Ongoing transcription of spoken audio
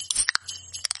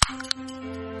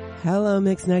Hello,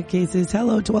 Mixed Nutcases.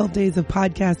 Hello, 12 Days of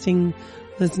Podcasting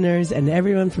listeners and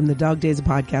everyone from the Dog Days of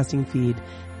Podcasting feed.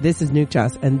 This is Nuke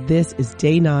Joss, and this is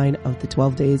day 9 of the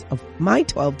 12 days of my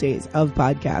 12 days of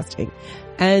podcasting.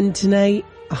 And tonight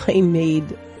I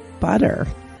made butter.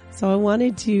 So I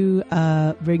wanted to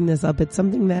bring this up. It's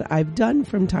something that I've done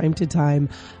from time to time.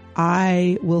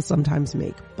 I will sometimes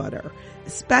make butter,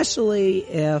 especially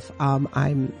if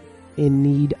I'm in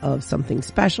need of something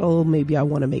special. Maybe I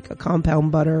want to make a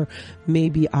compound butter.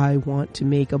 Maybe I want to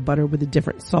make a butter with a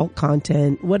different salt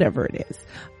content, whatever it is.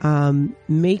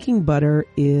 Making butter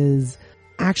is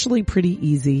actually pretty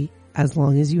easy as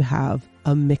long as you have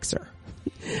a mixer.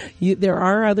 There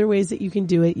are other ways that you can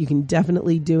do it. You can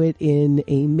definitely do it in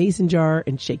a mason jar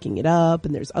and shaking it up,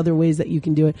 and there's other ways that you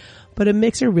can do it, but a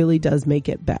mixer really does make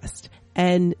it best.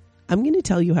 And I'm going to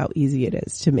tell you how easy it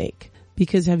is to make,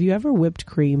 because have you ever whipped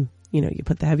cream? You know, you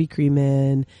put the heavy cream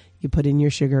in, you put in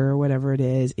your sugar or whatever it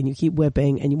is, and you keep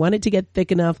whipping, and you want it to get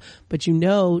thick enough, but you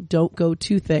know, don't go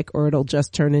too thick or it'll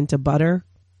just turn into butter.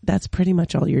 That's pretty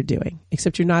much all you're doing,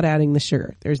 except you're not adding the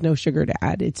sugar. There's no sugar to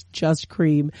add. It's just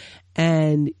cream,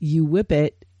 and you whip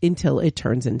it until it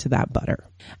turns into that butter.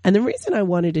 And the reason I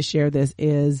wanted to share this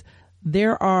is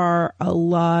there are a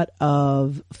lot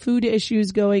of food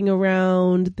issues going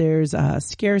around. There's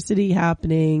scarcity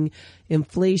happening,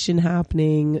 inflation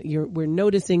happening. We're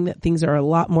noticing that things are a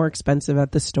lot more expensive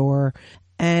at the store.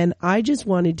 And I just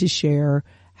wanted to share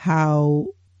how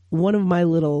one of my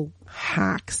little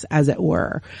hacks, as it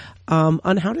were,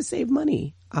 on how to save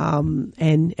money,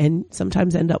 and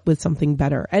sometimes end up with something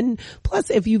better. And plus,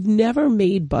 if you've never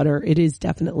made butter, it is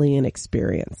definitely an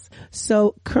experience.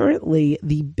 So currently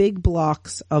the big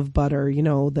blocks of butter, you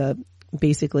know,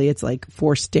 basically it's like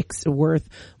 4 sticks worth,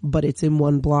 but it's in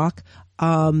one block.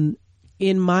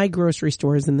 In my grocery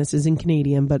stores, and this is in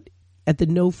Canadian, but at the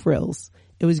No Frills,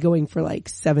 it was going for like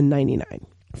 $7.99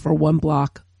 for one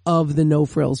block of the No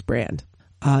Frills brand.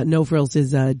 No Frills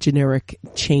is a generic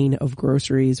chain of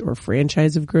groceries or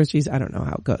franchise of groceries. I don't know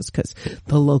how it goes because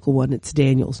the local one, it's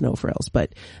Daniel's No Frills.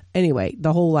 But anyway,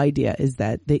 the whole idea is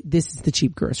that this is the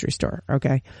cheap grocery store.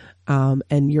 Okay.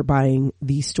 And you're buying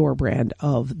the store brand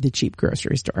of the cheap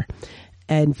grocery store.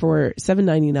 And for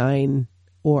 $7.99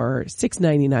 or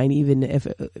 $6.99, even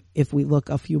if we look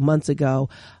a few months ago,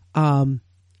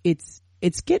 it's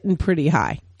getting pretty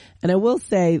high. And I will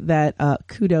say that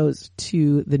kudos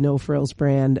to the No Frills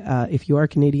brand. If you are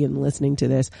Canadian listening to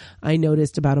this, I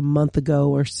noticed about a month ago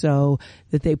or so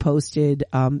that they posted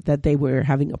that they were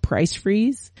having a price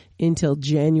freeze until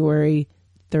January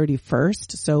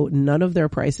 31st. So none of their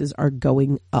prices are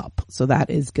going up. So that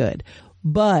is good.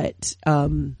 But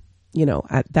you know,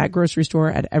 at that grocery store,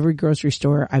 at every grocery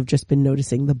store, I've just been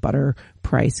noticing the butter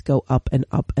price go up and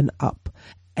up and up.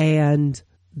 And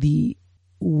the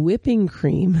whipping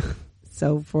cream,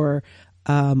 so for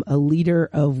a liter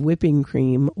of whipping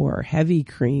cream or heavy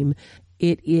cream,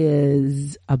 it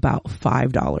is about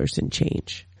 $5 and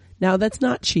change. Now that's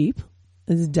not cheap.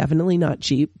 This is definitely not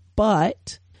cheap,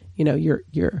 but you know,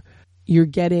 you're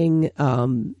getting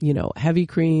you know, heavy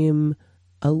cream,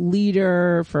 a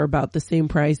liter for about the same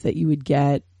price that you would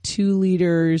get 2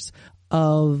 liters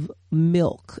of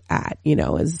milk at, you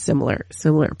know, is similar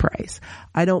price.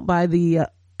 I don't buy the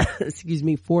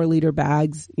 4-liter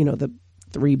bags, you know, the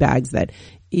 3 bags that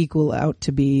equal out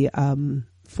to be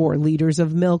 4 liters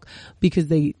of milk, because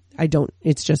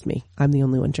it's just me. I'm the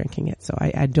only one drinking it. So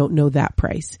I don't know that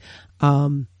price.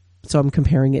 So I'm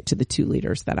comparing it to the 2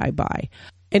 liters that I buy.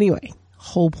 Anyway,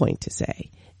 whole point to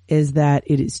say is that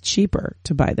it is cheaper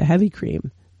to buy the heavy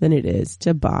cream than it is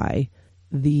to buy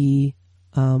the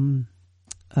than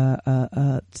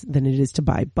it is to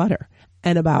buy butter.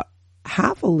 And about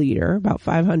half a liter, about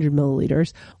 500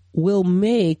 milliliters, will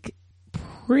make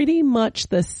pretty much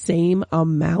the same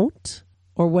amount,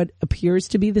 or what appears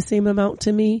to be the same amount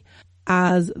to me,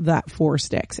 as that 4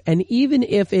 sticks. And even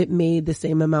if it made the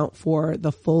same amount for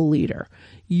the full liter,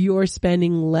 you're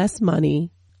spending less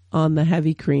money on the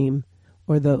heavy cream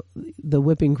or the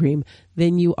whipping cream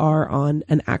than you are on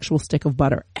an actual stick of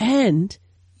butter. And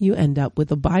you end up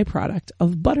with a byproduct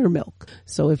of buttermilk.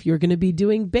 So if you're going to be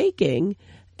doing baking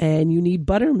and you need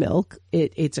buttermilk,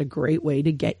 it's a great way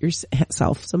to get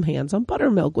yourself some hands on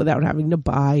buttermilk without having to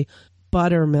buy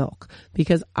buttermilk,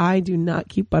 because I do not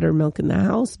keep buttermilk in the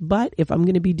house. But if I'm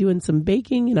going to be doing some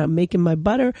baking and I'm making my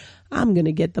butter, I'm going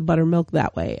to get the buttermilk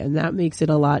that way. And that makes it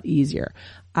a lot easier.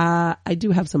 I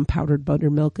do have some powdered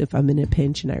buttermilk if I'm in a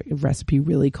pinch and a recipe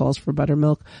really calls for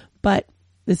buttermilk, but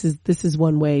this is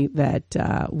one way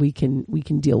that we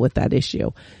can deal with that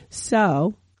issue.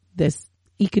 So this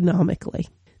economically,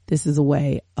 this is a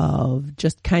way of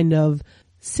just kind of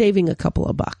saving a couple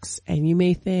of bucks. And you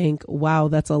may think, wow,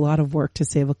 that's a lot of work to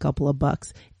save a couple of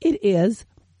bucks. It is,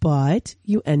 but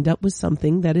you end up with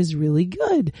something that is really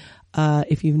good.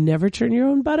 If you've never churned your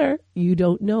own butter, you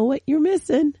don't know what you're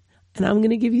missing. And I'm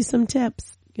going to give you some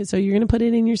tips. So you're going to put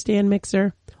it in your stand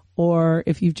mixer, or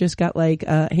if you've just got like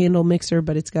a handle mixer,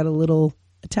 but it's got a little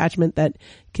attachment that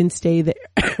can stay there.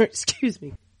 Excuse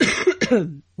me.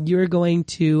 You're going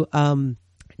to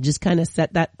just kind of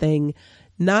set that thing.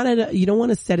 You don't want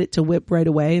to set it to whip right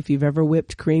away. If you've ever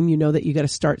whipped cream, you know that you got to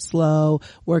start slow,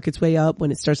 work its way up.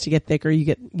 When it starts to get thicker,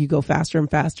 you go faster and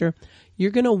faster.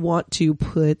 You're going to want to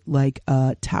put like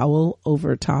a towel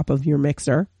over top of your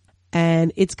mixer,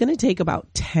 and it's going to take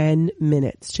about 10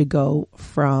 minutes to go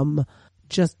from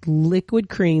just liquid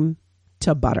cream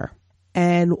to butter.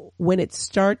 And when it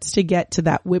starts to get to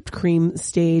that whipped cream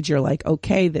stage, you're like,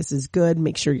 okay, this is good.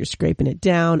 Make sure you're scraping it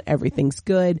down. Everything's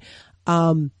good.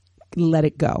 Let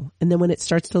it go. And then when it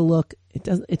starts to look,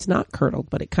 it's not curdled,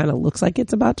 but it kind of looks like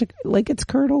it's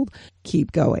curdled.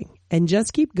 Keep going, and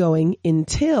just keep going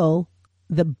until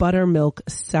the buttermilk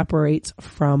separates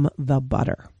from the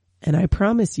butter. And I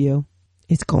promise you,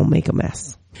 it's going to make a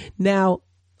mess. Now,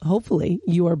 hopefully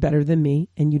you are better than me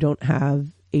and you don't have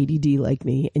ADD like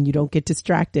me, and you don't get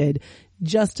distracted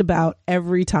just about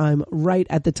every time, right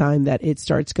at the time that it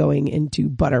starts going into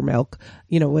buttermilk,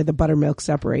 where the buttermilk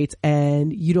separates,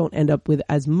 and you don't end up with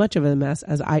as much of a mess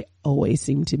as I always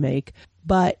seem to make.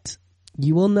 But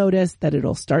you will notice that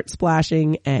it'll start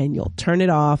splashing, and you'll turn it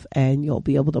off, and you'll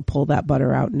be able to pull that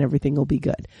butter out, and everything will be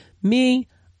good. Me,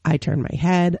 I turn my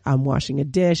head, I'm washing a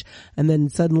dish, and then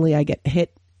suddenly I get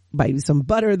hit by some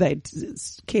butter that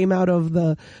came out of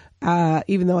the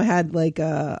even though I had like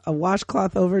a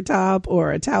washcloth over top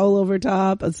or a towel over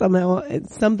top, somehow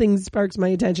something sparks my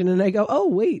attention, and I go, oh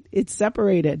wait, it's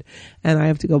separated, and I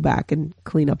have to go back and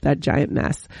clean up that giant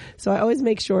mess. So I always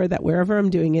make sure that wherever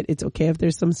I'm doing it, it's okay if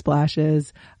there's some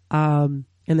splashes, and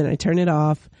then I turn it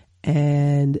off,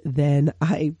 and then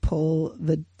I pull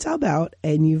the tub out,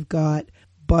 and you've got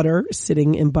butter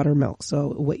sitting in buttermilk. So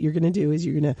what you're going to do is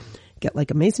you're going to get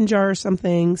like a mason jar or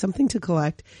something to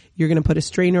collect. You're going to put a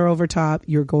strainer over top.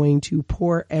 You're going to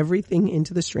pour everything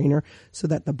into the strainer so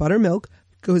that the buttermilk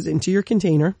goes into your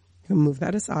container. You can move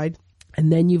that aside.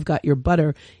 And then you've got your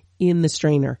butter in the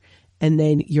strainer. And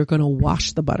then you're going to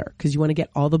wash the butter because you want to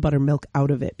get all the buttermilk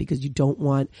out of it, because you don't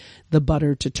want the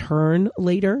butter to turn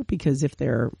later, because if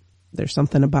there's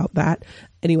something about that.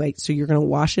 Anyway, so you're going to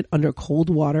wash it under cold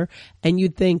water, and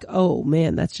you'd think, oh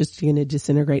man, that's just going to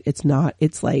disintegrate. It's not.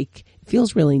 It's like, it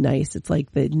feels really nice. It's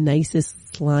like the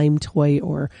nicest slime toy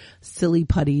or silly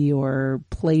putty or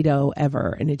Play-Doh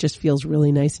ever. And it just feels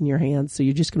really nice in your hands. So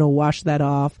you're just going to wash that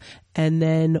off. And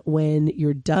then when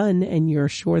you're done and you're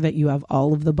sure that you have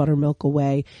all of the buttermilk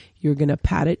away, you're going to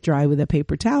pat it dry with a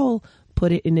paper towel,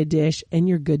 put it in a dish, and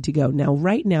you're good to go. Now,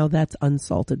 right now, that's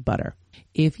unsalted butter.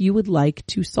 If you would like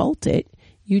to salt it,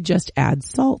 you just add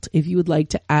salt. If you would like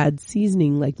to add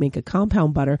seasoning, like make a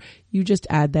compound butter, you just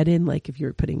add that in. Like if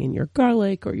you're putting in your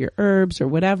garlic or your herbs or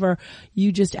whatever,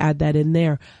 you just add that in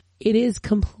there. It is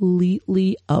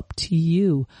completely up to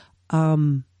you.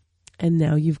 And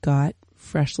now you've got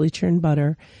freshly churned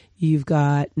butter. You've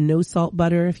got no salt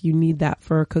butter if you need that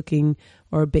for a cooking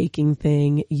or a baking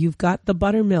thing. You've got the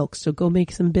buttermilk, so go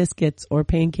make some biscuits or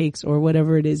pancakes or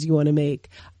whatever it is you want to make.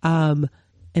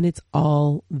 And it's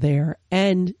all there.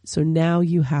 And so now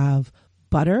you have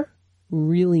butter,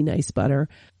 really nice butter,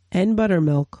 and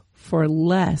buttermilk for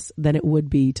less than it would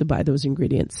be to buy those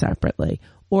ingredients separately,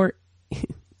 or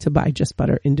to buy just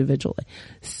butter individually.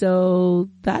 So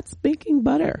that's making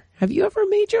butter. Have you ever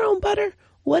made your own butter?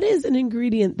 What is an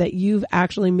ingredient that you've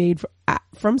actually made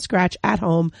from scratch at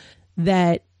home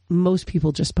that most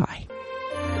people just buy?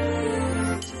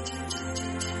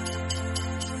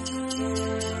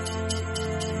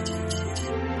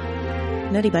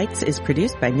 Nutty Bites is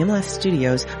produced by Nimlas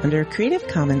Studios under a Creative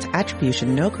Commons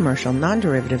Attribution No Commercial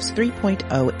Non-Derivatives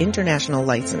 3.0 International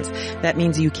License. That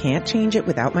means you can't change it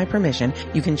without my permission.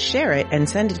 You can share it and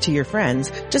send it to your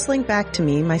friends. Just link back to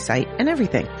me, my site, and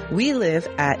everything. We live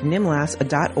at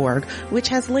nimlas.org, which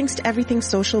has links to everything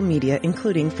social media,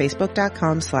 including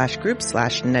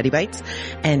facebook.com/group/nuttybites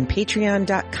and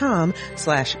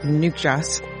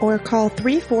patreon.com/nukejoss, or call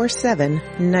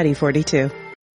 347-NUTTY42.